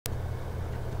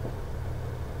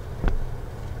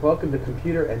Welcome to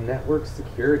Computer and Network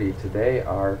Security. Today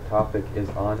our topic is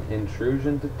on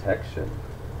intrusion detection.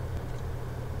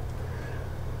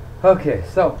 Okay,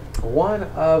 so one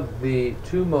of the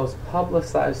two most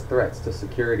publicized threats to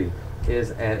security is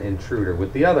an intruder,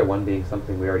 with the other one being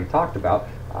something we already talked about,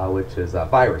 which is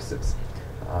viruses.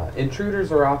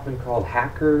 Intruders are often called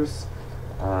hackers,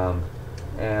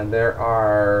 and there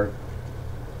are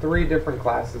three different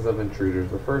classes of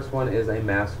intruders. The first one is a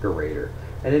masquerader,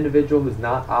 an individual who's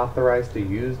not authorized to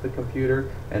use the computer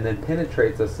and then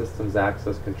penetrates a system's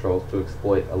access controls to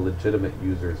exploit a legitimate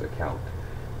user's account.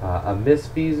 A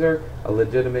misfeasor, a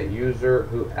legitimate user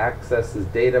who accesses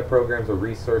data, programs, or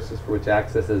resources for which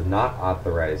access is not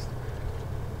authorized,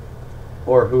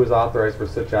 or who is authorized for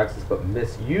such access but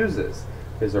misuses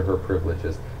his or her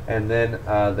privileges. And then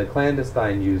the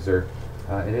clandestine user,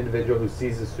 an individual who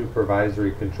seizes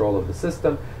supervisory control of the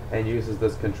system and uses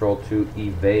this control to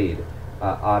evade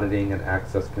auditing and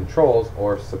access controls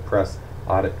or suppress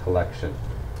audit collection.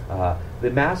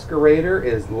 The masquerader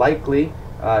is likely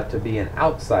to be an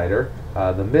outsider.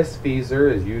 The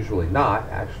misfeasor is usually not.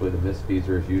 Actually, the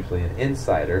misfeasor is usually an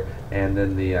insider, and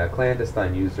then the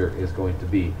clandestine user is going to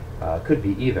be, could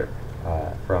be either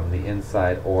from the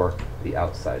inside or the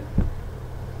outside.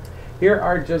 Here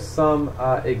are just some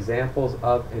examples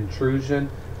of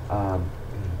intrusion.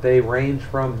 They range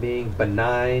from being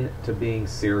benign to being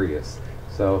serious.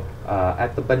 So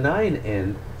at the benign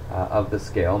end of the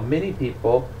scale, many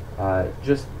people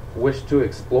just wish to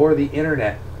explore the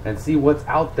internet and see what's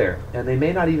out there, and they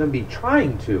may not even be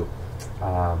trying to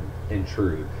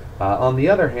intrude. On the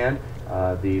other hand,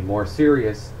 the more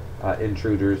serious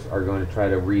intruders are going to try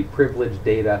to read privileged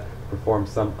data, perform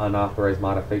some unauthorized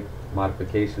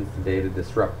modifications to data,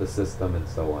 disrupt the system, and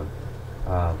so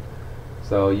on.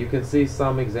 So you can see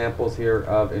some examples here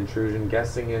of intrusion: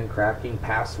 guessing and cracking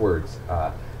passwords.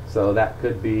 So that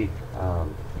could be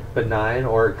benign,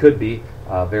 or it could be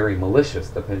very malicious,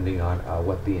 depending on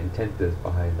what the intent is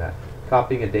behind that.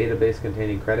 Copying a database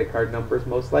containing credit card numbers,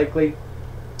 most likely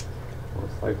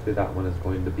that one is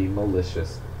going to be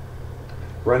malicious.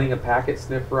 Running a packet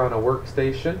sniffer on a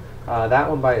workstation, that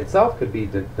one by itself could be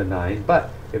benign,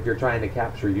 but if you're trying to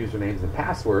capture usernames and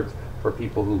passwords for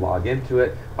people who log into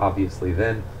it, obviously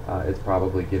then it's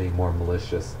probably getting more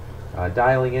malicious.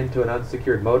 Dialing into an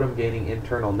unsecured modem, gaining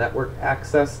internal network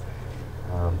access.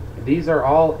 These are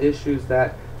all issues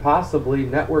that possibly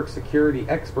network security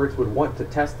experts would want to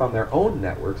test on their own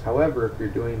networks. However, if you're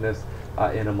doing this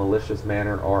in a malicious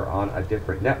manner or on a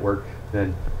different network,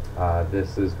 then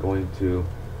this is going to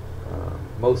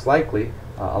most likely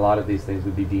a lot of these things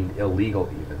would be deemed illegal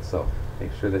even. So make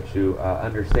sure that you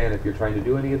understand, if you're trying to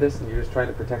do any of this and you're just trying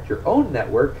to protect your own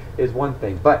network is one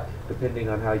thing, but depending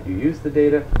on how you use the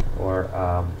data or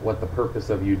what the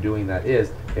purpose of you doing that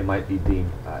is, it might be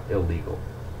deemed illegal.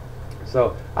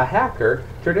 So a hacker,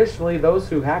 traditionally those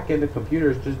who hack into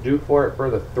computers just do it for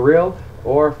the thrill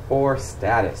or for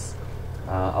status.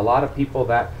 A lot of people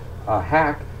that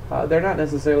hack, they're not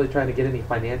necessarily trying to get any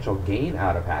financial gain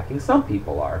out of hacking. Some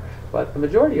people are, but the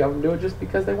majority of them do it just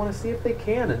because they want to see if they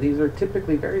can, and these are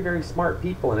typically very, very smart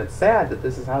people, and it's sad that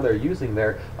this is how they're using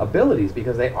their abilities,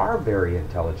 because they are very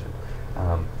intelligent.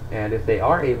 And if they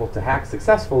are able to hack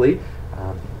successfully,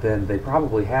 then they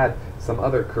probably had some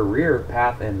other career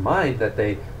path in mind that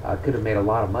they could have made a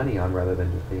lot of money on rather than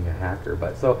just being a hacker.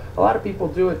 But so a lot of people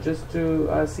do it just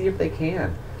to see if they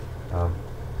can.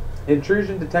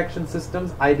 Intrusion detection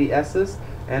systems, IDSs,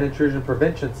 and intrusion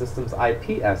prevention systems,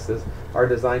 IPSs, are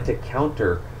designed to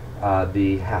counter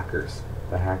the hackers,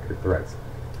 the hacker threats.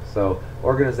 So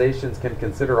organizations can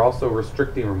consider also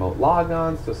restricting remote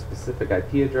logons to specific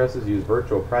IP addresses, use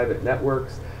virtual private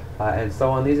networks, and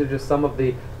so on. These are just some of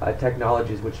the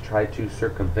technologies which try to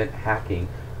circumvent hacking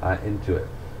into it.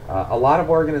 A lot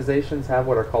of organizations have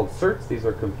what are called CERTs. These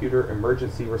are Computer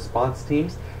Emergency Response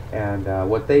Teams, and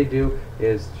what they do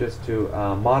is just to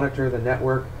monitor the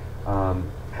network.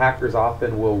 Hackers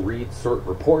often will read CERT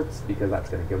reports because that's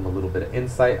going to give them a little bit of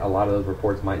insight. A lot of those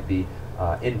reports might be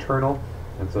internal,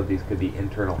 and so these could be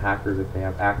internal hackers if they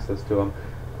have access to them.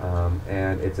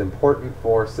 And it's important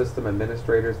for system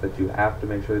administrators that you have to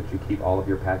make sure that you keep all of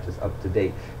your patches up to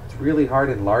date. It's really hard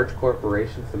in large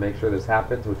corporations to make sure this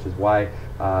happens, which is why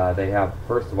they have,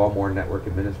 first of all, more network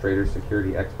administrators,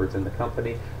 security experts in the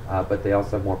company, but they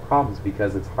also have more problems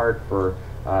because it's hard for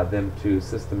them to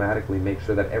systematically make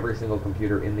sure that every single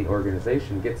computer in the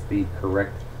organization gets the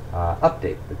correct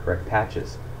update, the correct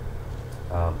patches.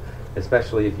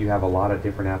 Especially if you have a lot of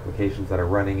different applications that are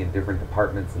running in different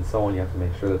departments and so on, you have to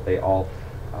make sure that they all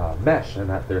mesh and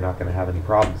that they're not going to have any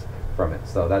problems from it.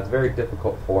 So that's very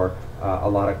difficult for a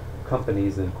lot of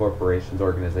companies and corporations,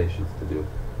 organizations to do.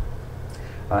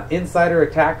 Insider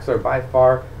attacks are by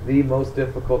far the most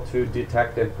difficult to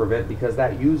detect and prevent because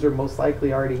that user most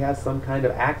likely already has some kind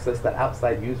of access that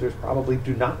outside users probably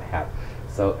do not have.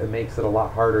 So it makes it a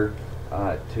lot harder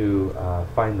to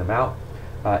find them out.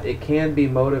 It can be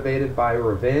motivated by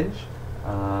revenge.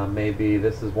 Maybe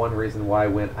this is one reason why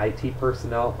when IT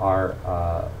personnel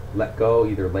are let go,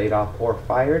 either laid off or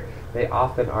fired, they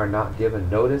often are not given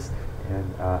notice, and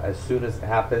as soon as it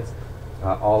happens,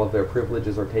 all of their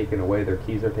privileges are taken away, their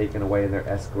keys are taken away, and they're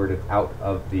escorted out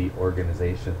of the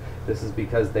organization. This is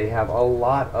because they have a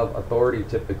lot of authority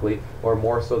typically, or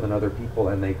more so than other people,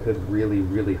 and they could really,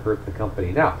 really hurt the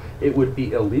company. Now, it would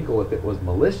be illegal if it was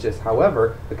malicious.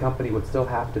 However, the company would still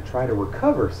have to try to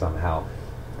recover somehow.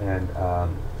 And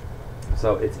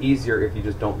so it's easier if you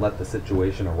just don't let the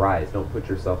situation arise. Don't put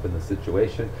yourself in the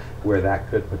situation where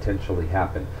that could potentially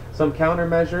happen. Some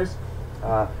countermeasures.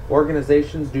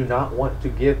 Organizations do not want to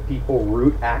give people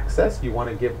root access. You want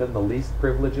to give them the least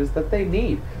privileges that they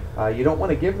need. You don't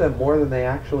want to give them more than they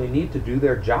actually need to do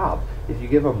their job. If you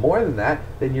give them more than that,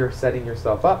 then you're setting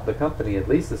yourself up, the company at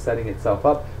least is setting itself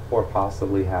up for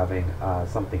possibly having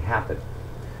something happen.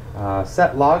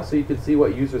 Set logs so you can see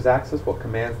what users access, what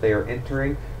commands they are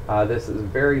entering. This is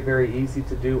very, very easy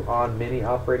to do on many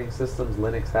operating systems.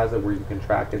 Linux has it where you can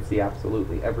track and see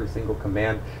absolutely every single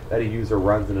command that a user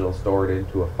runs, and it'll store it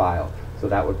into a file. So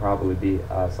that would probably be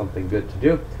something good to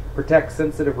do. Protect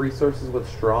sensitive resources with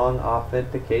strong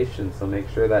authentication. So make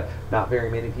sure that not very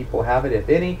many people have it, if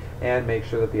any, and make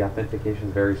sure that the authentication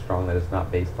is very strong, that it's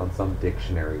not based on some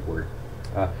dictionary word.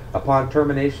 Upon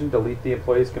termination, delete the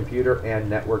employee's computer and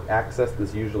network access.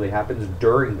 This usually happens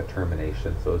during the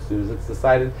termination. So as soon as it's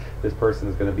decided this person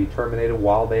is going to be terminated,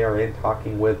 while they are in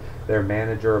talking with their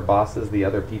manager or bosses, the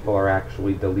other people are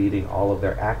actually deleting all of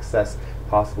their access,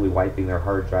 possibly wiping their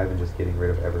hard drive and just getting rid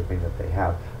of everything that they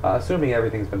have, assuming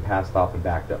everything's been passed off and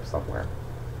backed up somewhere.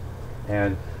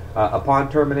 And upon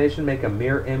termination, make a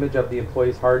mirror image of the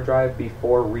employee's hard drive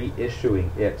before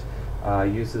reissuing it.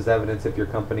 Use as evidence if your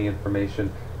company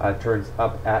information turns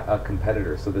up at a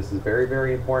competitor. So this is very,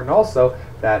 very important also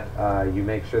that you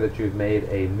make sure that you've made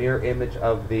a mirror image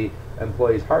of the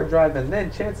employee's hard drive, and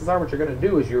then chances are what you're going to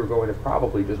do is you're going to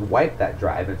probably just wipe that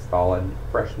drive, install a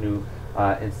fresh new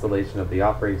installation of the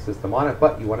operating system on it,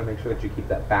 but you want to make sure that you keep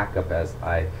that backup as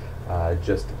I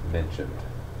just mentioned.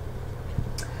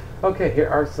 Okay, here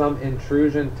are some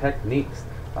intrusion techniques.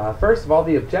 First of all,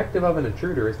 the objective of an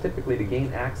intruder is typically to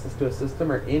gain access to a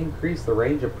system or increase the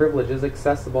range of privileges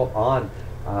accessible on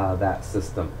that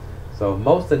system. So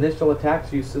most initial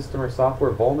attacks use system or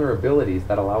software vulnerabilities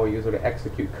that allow a user to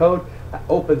execute code that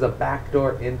opens a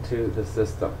backdoor into the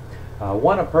system.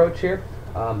 One approach here,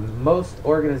 most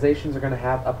organizations are going to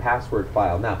have a password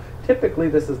file. Now, typically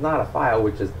this is not a file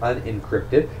which is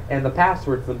unencrypted, and the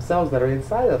passwords themselves that are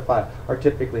inside of the file are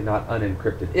typically not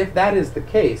unencrypted. If that is the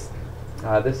case,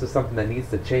 this is something that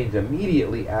needs to change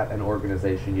immediately at an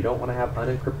organization. You don't want to have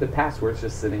unencrypted passwords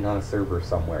just sitting on a server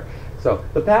somewhere. So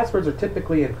the passwords are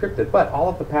typically encrypted, but all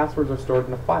of the passwords are stored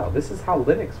in a file. This is how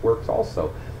Linux works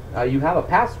also. You have a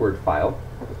password file,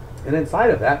 and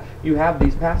inside of that you have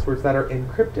these passwords that are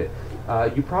encrypted.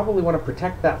 You probably want to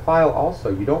protect that file also.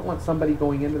 You don't want somebody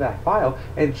going into that file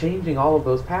and changing all of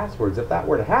those passwords. If that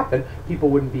were to happen, people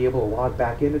wouldn't be able to log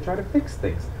back in to try to fix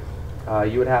things.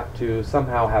 You would have to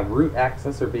somehow have root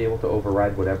access or be able to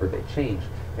override whatever they change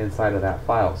inside of that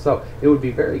file. So it would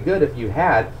be very good if you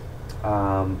had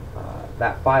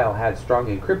that file had strong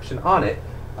encryption on it,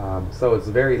 so it's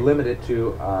very limited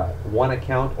to one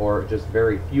account or just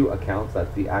very few accounts.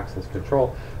 That's the access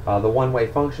control. The one-way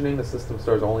functioning, the system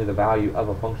stores only the value of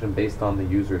a function based on the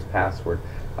user's password.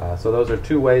 So those are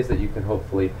two ways that you can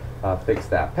hopefully fix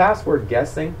that. Password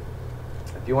guessing,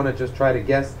 if you want to just try to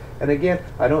guess. And again,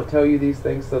 I don't tell you these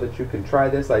things so that you can try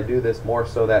this. I do this more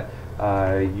so that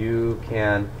you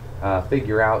can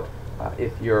figure out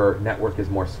if your network is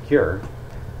more secure.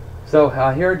 So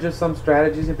here are just some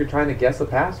strategies if you're trying to guess a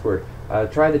password.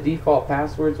 Try the default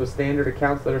passwords with standard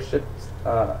accounts that are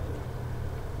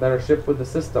shipped with the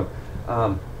system.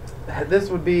 This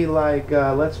would be like,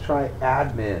 let's try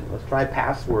admin, let's try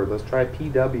password, let's try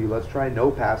PW, let's try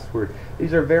no password.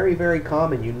 These are very, very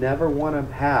common. You never want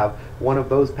to have one of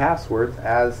those passwords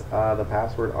as the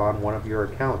password on one of your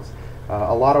accounts.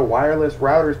 A lot of wireless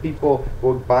routers, people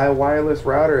will buy a wireless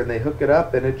router and they hook it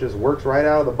up and it just works right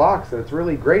out of the box, and it's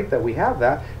really great that we have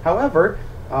that. However,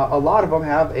 a lot of them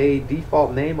have a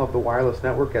default name of the wireless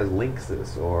network as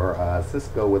Linksys or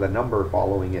Cisco with a number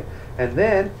following it. And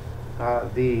then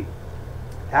the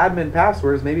admin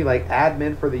passwords, maybe like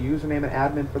admin for the username and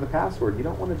admin for the password. You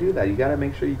don't want to do that. You got to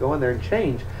make sure you go in there and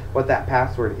change what that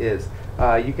password is.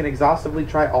 You can exhaustively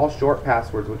try all short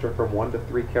passwords, which are from 1 to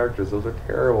 3 characters. Those are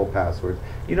terrible passwords.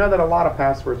 You know that a lot of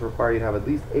passwords require you to have at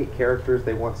least 8 characters.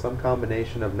 They want some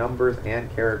combination of numbers and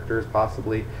characters,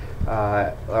 possibly,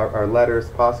 or letters,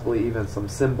 possibly even some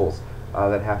symbols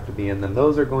that have to be in them.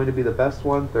 Those are going to be the best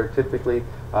ones. They're typically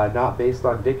not based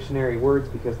on dictionary words,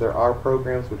 because there are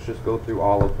programs which just go through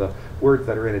all of the words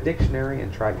that are in a dictionary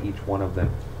and try each one of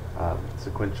them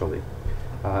sequentially.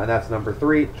 And that's number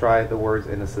 3. Try the words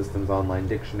in a system's online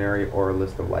dictionary or a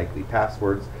list of likely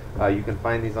passwords. You can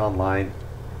find these online.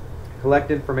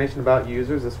 Collect information about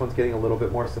users. This one's getting a little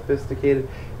bit more sophisticated.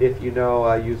 If you know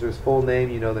a user's full name,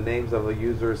 you know the names of a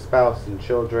user's spouse and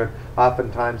children.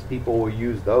 Oftentimes people will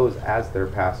use those as their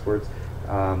passwords.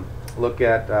 Look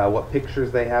at what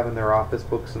pictures they have in their office,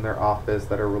 books in their office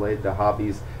that are related to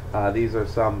hobbies. These are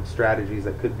some strategies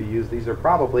that could be used. These are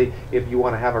probably, if you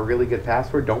want to have a really good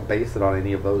password, don't base it on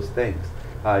any of those things.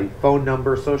 Phone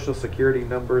numbers, social security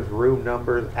numbers, room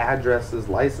numbers, addresses,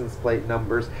 license plate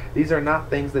numbers. These are not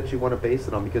things that you want to base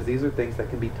it on, because these are things that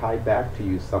can be tied back to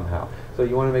you somehow. So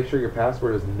you want to make sure your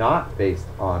password is not based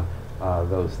on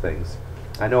those things.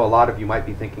 I know a lot of you might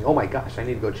be thinking, oh my gosh, I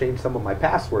need to go change some of my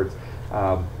passwords.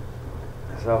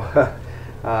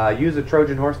 Use a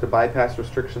Trojan horse to bypass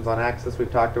restrictions on access.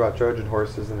 We've talked about Trojan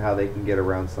horses and how they can get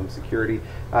around some security.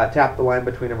 Tap the line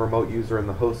between a remote user and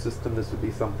the host system. This would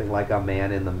be something like a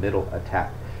man-in-the-middle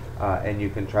attack. And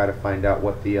you can try to find out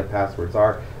what the passwords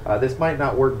are. This might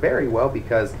not work very well,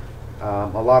 because a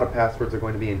lot of passwords are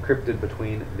going to be encrypted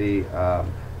between the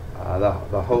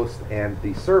host and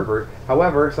the server.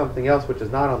 However, something else which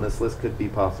is not on this list could be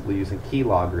possibly using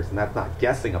keyloggers, and that's not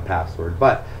guessing a password,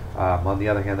 but on the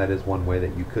other hand, that is one way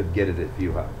that you could get it if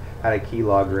you had a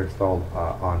keylogger installed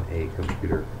on a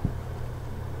computer.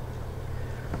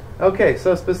 Okay,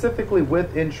 so specifically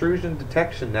with intrusion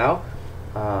detection now.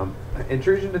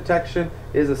 Intrusion detection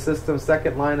is a system's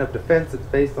second line of defense. It's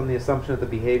based on the assumption that the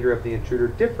behavior of the intruder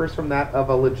differs from that of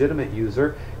a legitimate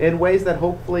user in ways that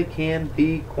hopefully can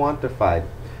be quantified.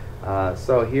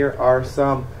 So here are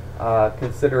some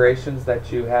considerations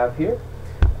that you have here.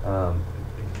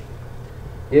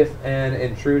 If an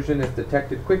intrusion is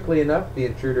detected quickly enough, the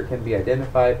intruder can be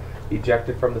identified,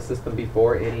 ejected from the system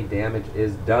before any damage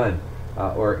is done.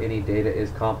 Or any data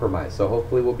is compromised. So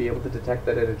hopefully we'll be able to detect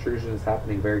that an intrusion is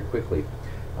happening very quickly.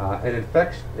 An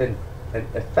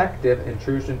effective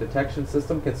intrusion detection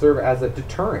system can serve as a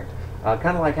deterrent,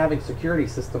 kind of like having security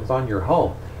systems on your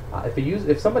home.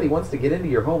 If somebody wants to get into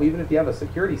your home, even if you have a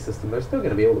security system, they're still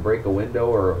going to be able to break a window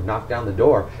or knock down the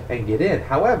door and get in.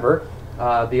 However,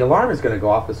 the alarm is going to go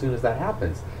off as soon as that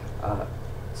happens.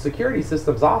 Security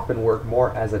systems often work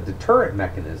more as a deterrent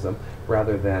mechanism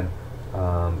rather than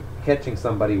catching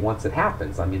somebody once it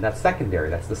happens. I mean, that's secondary.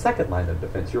 That's the second line of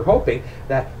defense. You're hoping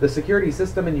that the security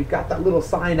system, and you've got that little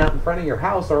sign out in front of your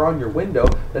house or on your window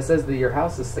that says that your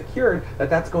house is secured,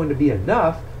 that's going to be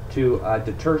enough to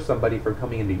deter somebody from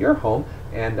coming into your home,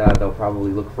 and they'll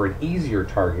probably look for an easier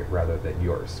target rather than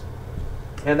yours.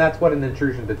 And that's what an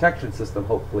intrusion detection system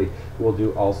hopefully will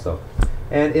do also.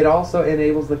 And it also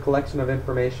enables the collection of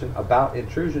information about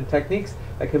intrusion techniques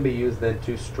that can be used then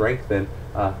to strengthen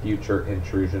future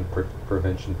intrusion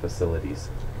prevention facilities.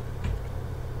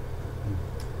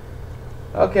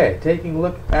 Okay, taking a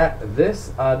look at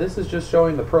this. This is just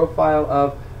showing the profile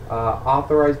of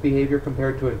authorized behavior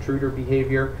compared to intruder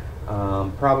behavior,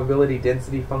 probability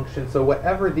density function. So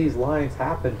whatever these lines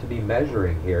happen to be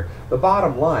measuring here, the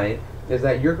bottom line is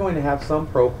that you're going to have some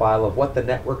profile of what the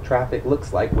network traffic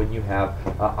looks like when you have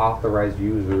authorized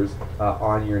users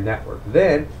on your network.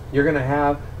 Then you're going to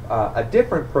have a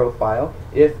different profile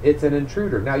if it's an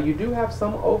intruder. Now you do have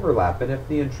some overlap, and if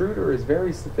the intruder is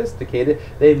very sophisticated,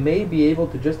 they may be able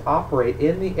to just operate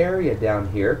in the area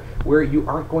down here where you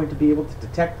aren't going to be able to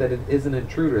detect that it is an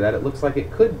intruder, that it looks like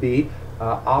it could be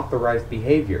authorized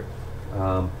behavior.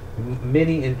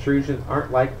 Many intrusions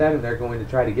aren't like that, and they're going to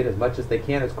try to get as much as they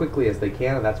can as quickly as they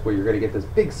can, and that's where you're going to get this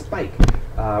big spike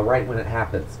right when it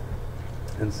happens.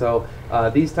 And so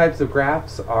these types of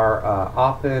graphs are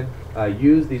often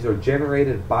used. These are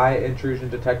generated by intrusion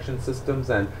detection systems,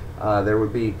 and there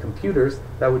would be computers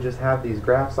that would just have these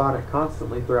graphs on it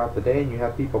constantly throughout the day, and you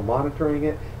have people monitoring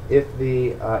it. If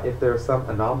there's some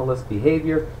anomalous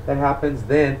behavior that happens,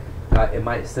 then it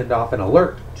might send off an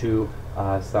alert to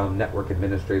some network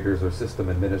administrators or system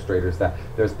administrators that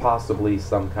there's possibly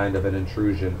some kind of an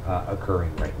intrusion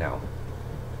occurring right now.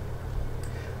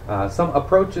 Some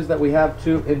approaches that we have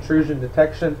to intrusion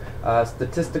detection: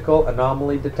 statistical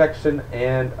anomaly detection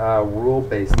and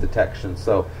rule-based detection.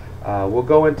 So we'll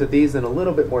go into these in a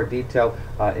little bit more detail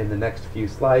in the next few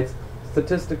slides.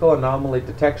 Statistical anomaly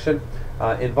detection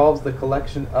involves the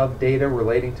collection of data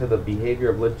relating to the behavior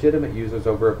of legitimate users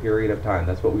over a period of time.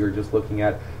 That's what we were just looking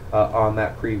at on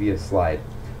that previous slide.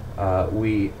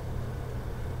 We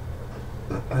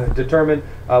determine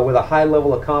with a high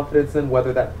level of confidence in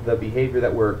whether the behavior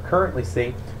that we're currently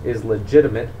seeing is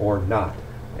legitimate or not.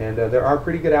 And there are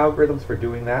pretty good algorithms for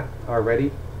doing that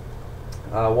already.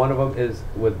 One of them is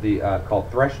with the called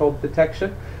threshold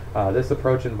detection. This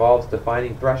approach involves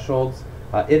defining thresholds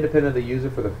independent of the user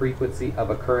for the frequency of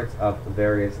occurrence of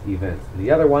various events. And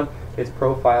the other one is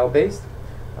profile-based.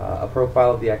 A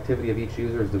profile of the activity of each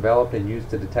user is developed and used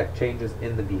to detect changes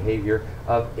in the behavior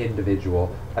of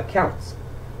individual accounts.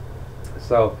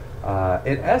 So,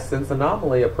 in essence,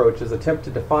 anomaly approaches attempt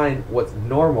to define what's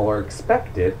normal or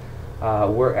expected,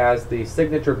 whereas the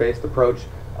signature-based approach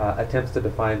attempts to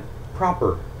define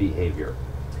proper behavior.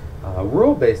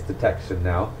 Rule-based detection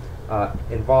now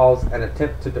involves an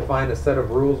attempt to define a set of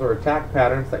rules or attack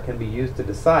patterns that can be used to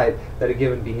decide that a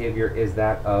given behavior is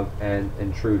that of an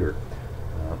intruder.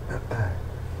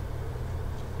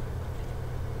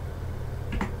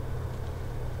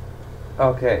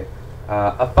 Okay,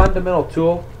 a fundamental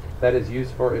tool that is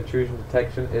used for intrusion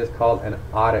detection is called an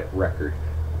audit record.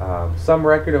 Some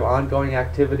record of ongoing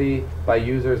activity by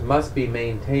users must be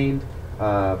maintained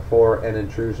for an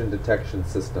intrusion detection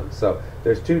system. So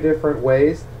there's two different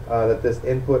ways that this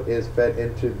input is fed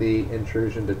into the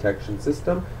intrusion detection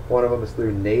system. One of them is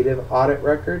through native audit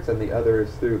records, and the other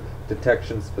is through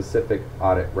detection-specific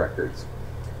audit records.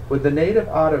 With the native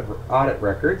audit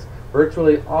records,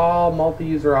 virtually all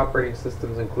multi-user operating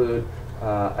systems include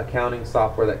accounting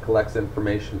software that collects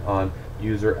information on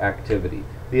user activity.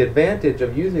 The advantage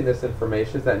of using this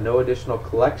information is that no additional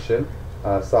collection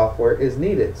software is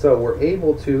needed. So we're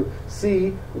able to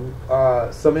see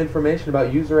some information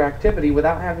about user activity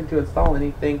without having to install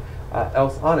anything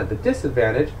else on it. The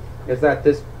disadvantage is that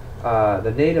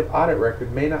the native audit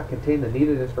record may not contain the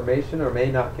needed information or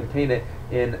may not contain it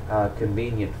in a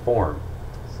convenient form.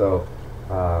 So,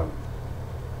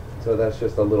 so that's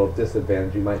just a little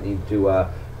disadvantage. You might need to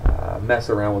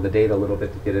mess around with the data a little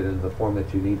bit to get it into the form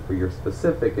that you need for your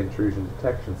specific intrusion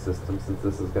detection system, since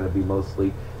this is going to be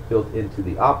mostly built into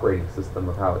the operating system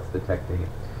of how it's detecting it.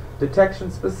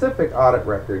 Detection-specific audit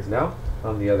records now,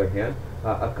 on the other hand,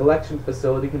 a collection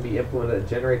facility can be implemented that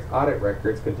generates audit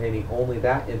records containing only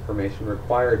that information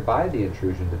required by the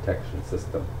intrusion detection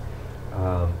system.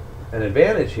 An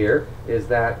advantage here is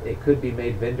that it could be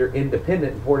made vendor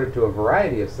independent and ported to a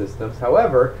variety of systems.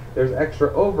 However, there's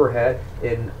extra overhead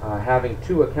in having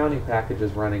two accounting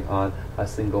packages running on a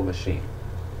single machine.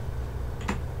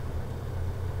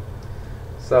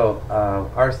 So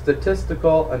our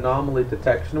statistical anomaly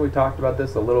detection, we talked about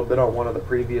this a little bit on one of the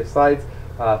previous slides.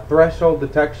 Threshold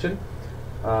detection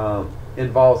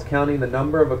involves counting the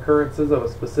number of occurrences of a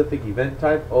specific event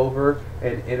type over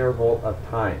an interval of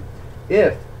time.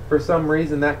 If for some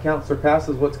reason that count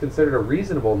surpasses what's considered a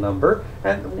reasonable number,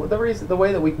 and the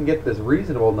way that we can get this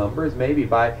reasonable number is maybe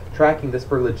by tracking this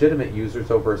for legitimate users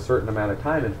over a certain amount of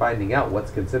time and finding out what's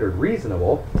considered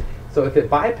reasonable. So if it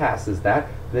bypasses that,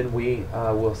 then we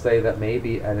will say that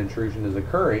maybe an intrusion is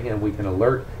occurring, and we can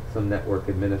alert some network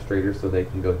administrators so they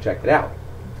can go check it out.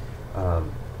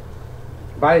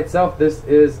 By itself, this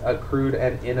is a crude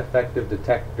and ineffective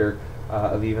detector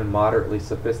of even moderately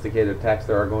sophisticated attacks.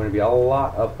 There are going to be a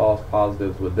lot of false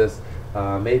positives with this.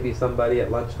 Maybe somebody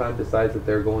at lunchtime decides that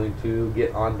they're going to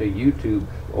get onto YouTube,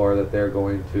 or that they're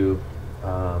going to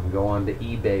go onto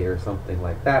eBay or something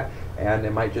like that, and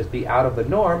it might just be out of the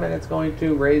norm, and it's going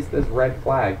to raise this red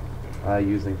flag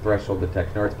using threshold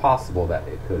detection, or it's possible that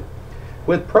it could.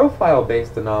 With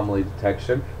profile-based anomaly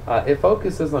detection, it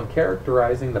focuses on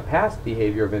characterizing the past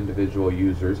behavior of individual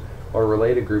users or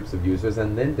related groups of users,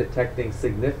 and then detecting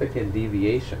significant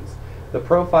deviations. The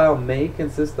profile may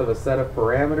consist of a set of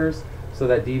parameters, so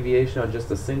that deviation on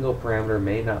just a single parameter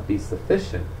may not be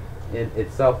sufficient in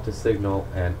itself to signal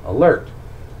an alert.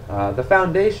 The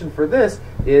foundation for this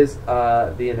is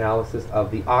the analysis of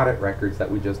the audit records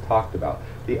that we just talked about.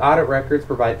 The audit records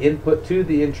provide input to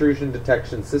the intrusion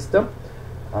detection system.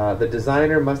 The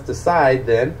designer must decide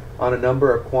then on a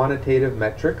number of quantitative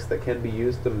metrics that can be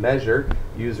used to measure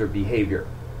user behavior.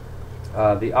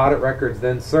 The audit records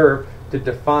then serve to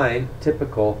define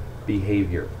typical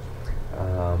behavior.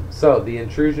 So the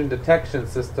intrusion detection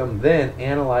system then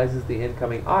analyzes the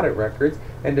incoming audit records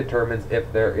and determines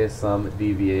if there is some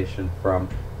deviation from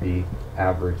the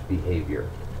average behavior.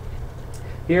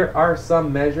 Here are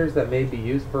some measures that may be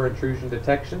used for intrusion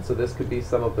detection. So this could be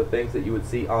some of the things that you would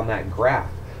see on that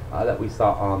graph that we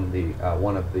saw on the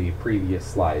one of the previous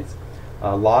slides.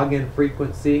 Login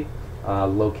frequency,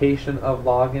 location of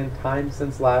login, time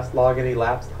since last login,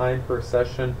 elapsed time per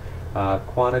session,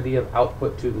 quantity of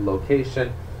output to the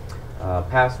location,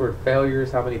 password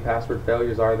failures, how many password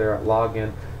failures are there at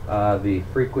login, the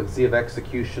frequency of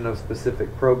execution of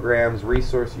specific programs,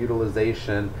 resource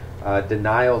utilization,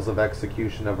 denials of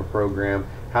execution of a program,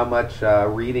 how much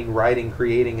reading, writing,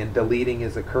 creating, and deleting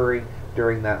is occurring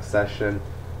during that session,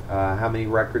 how many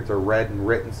records are read and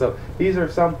written. So these are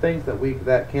some things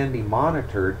that can be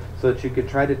monitored so that you can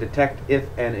try to detect if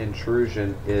an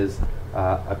intrusion is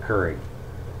occurring.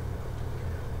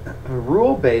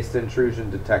 Rule-based intrusion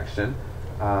detection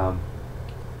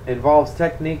involves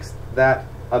techniques that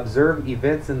observe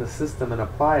events in the system and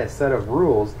apply a set of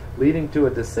rules leading to a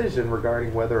decision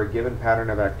regarding whether a given pattern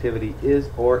of activity is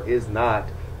or is not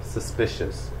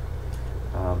suspicious.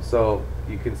 So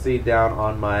you can see down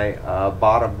on my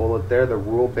bottom bullet there, the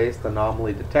rule-based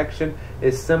anomaly detection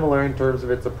is similar in terms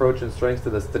of its approach and strengths to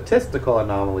the statistical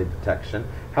anomaly detection.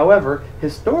 However,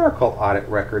 historical audit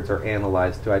records are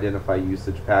analyzed to identify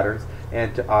usage patterns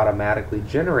and to automatically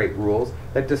generate rules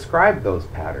that describe those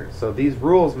patterns. So these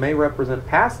rules may represent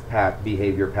past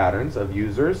behavior patterns of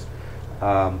users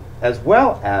as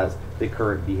well as the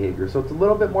current behavior. So it's a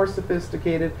little bit more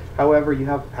sophisticated. However, you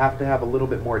have to have a little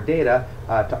bit more data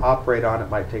to operate on. It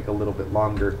might take a little bit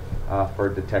longer for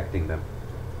detecting them.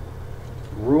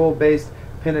 Rule-based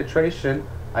penetration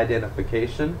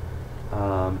identification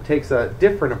takes a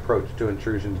different approach to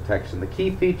intrusion detection. The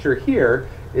key feature here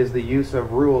is the use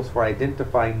of rules for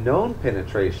identifying known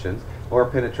penetrations or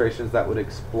penetrations that would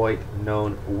exploit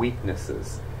known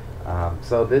weaknesses.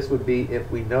 So this would be if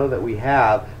we know that we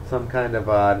have some kind of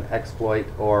an exploit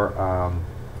or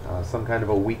some kind of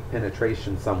a weak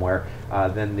penetration somewhere,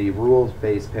 then the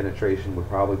rules-based penetration would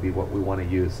probably be what we want to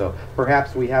use. So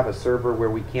perhaps we have a server where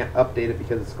we can't update it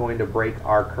because it's going to break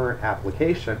our current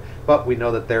application, but we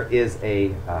know that there is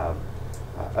a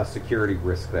security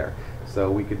risk there.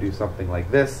 So we could do something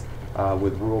like this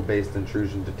with rule-based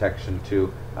intrusion detection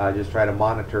to just try to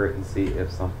monitor it and see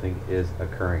if something is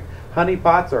occurring.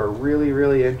 Honeypots are a really,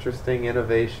 really interesting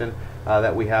innovation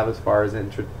that we have as far as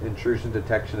intrusion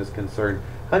detection is concerned.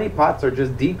 Honeypots are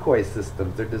just decoy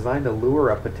systems. They're designed to lure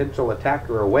a potential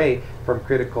attacker away from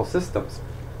critical systems.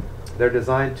 They're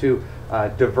designed to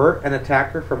divert an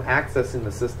attacker from accessing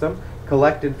the system,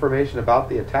 collect information about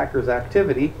the attacker's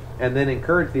activity, and then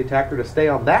encourage the attacker to stay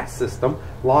on that system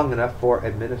long enough for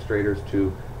administrators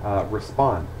to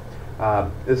respond.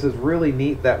 This is really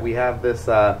neat that we have this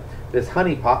this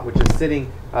honeypot, which is sitting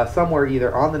somewhere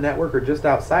either on the network or just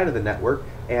outside of the network,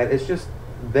 and it's just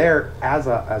there as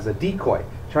a decoy,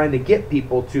 trying to get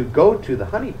people to go to the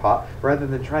honeypot rather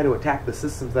than try to attack the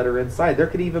systems that are inside. There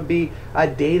could even be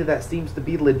data that seems to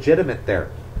be legitimate there.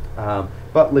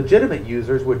 But legitimate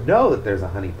users would know that there's a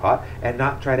honeypot and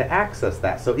not try to access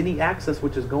that. So any access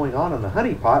which is going on in the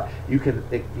honeypot, you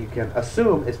can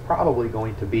assume is probably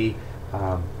going to be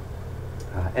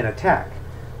an attack.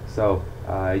 So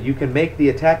you can make the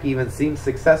attack even seem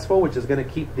successful, which is going to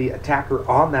keep the attacker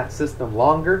on that system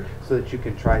longer so that you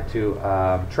can try to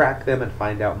track them and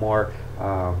find out more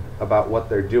about what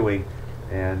they're doing.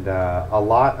 And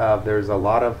there's a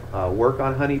lot of work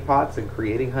on honeypots and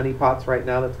creating honeypots right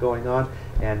now that's going on,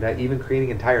 and even creating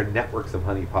entire networks of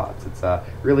honeypots. It's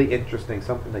really interesting,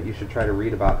 something that you should try to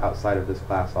read about outside of this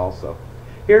class also.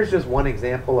 Here's just one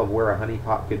example of where a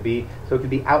honeypot could be. So it could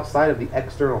be outside of the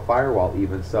external firewall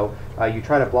even. So you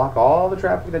try to block all the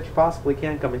traffic that you possibly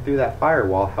can coming through that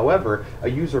firewall. However, a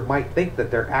user might think that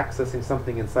they're accessing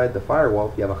something inside the firewall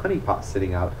if you have a honeypot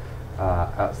sitting out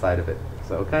outside of it.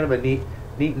 So kind of a neat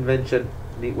invention,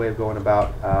 neat way of going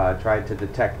about trying to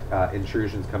detect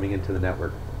intrusions coming into the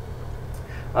network.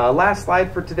 Last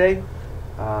slide for today.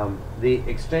 The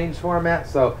exchange format.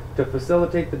 So to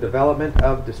facilitate the development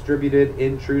of distributed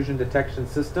intrusion detection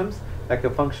systems that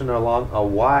can function along a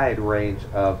wide range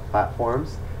of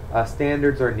platforms,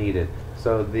 standards are needed.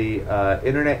 So the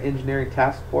Internet Engineering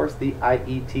Task Force, the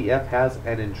IETF, has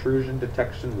an intrusion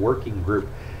detection working group.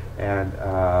 And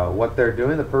what they're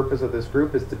doing, the purpose of this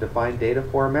group is to define data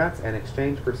formats and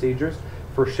exchange procedures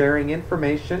for sharing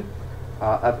information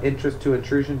of interest to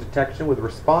intrusion detection with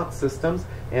response systems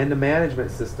and to management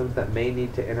systems that may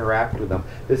need to interact with them.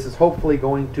 This is hopefully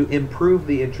going to improve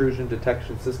the intrusion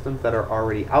detection systems that are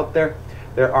already out there.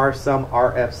 There are some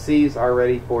RFCs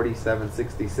already,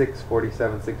 4766,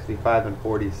 4765, and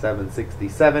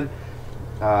 4767,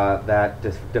 that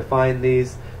define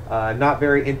these. Not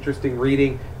very interesting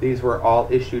reading. These were all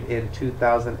issued in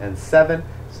 2007.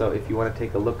 So if you want to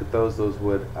take a look at those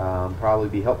would probably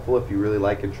be helpful if you really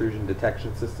like intrusion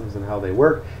detection systems and how they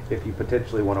work. If you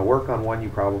potentially want to work on one, you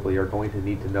probably are going to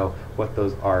need to know what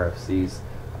those RFCs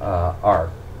are.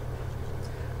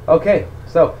 Okay,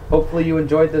 so hopefully you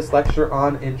enjoyed this lecture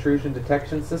on intrusion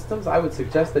detection systems. I would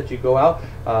suggest that you go out,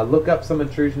 look up some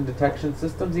intrusion detection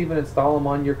systems, even install them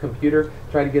on your computer,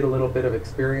 try to get a little bit of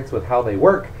experience with how they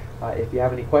work. If you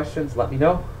have any questions, let me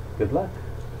know. Good luck.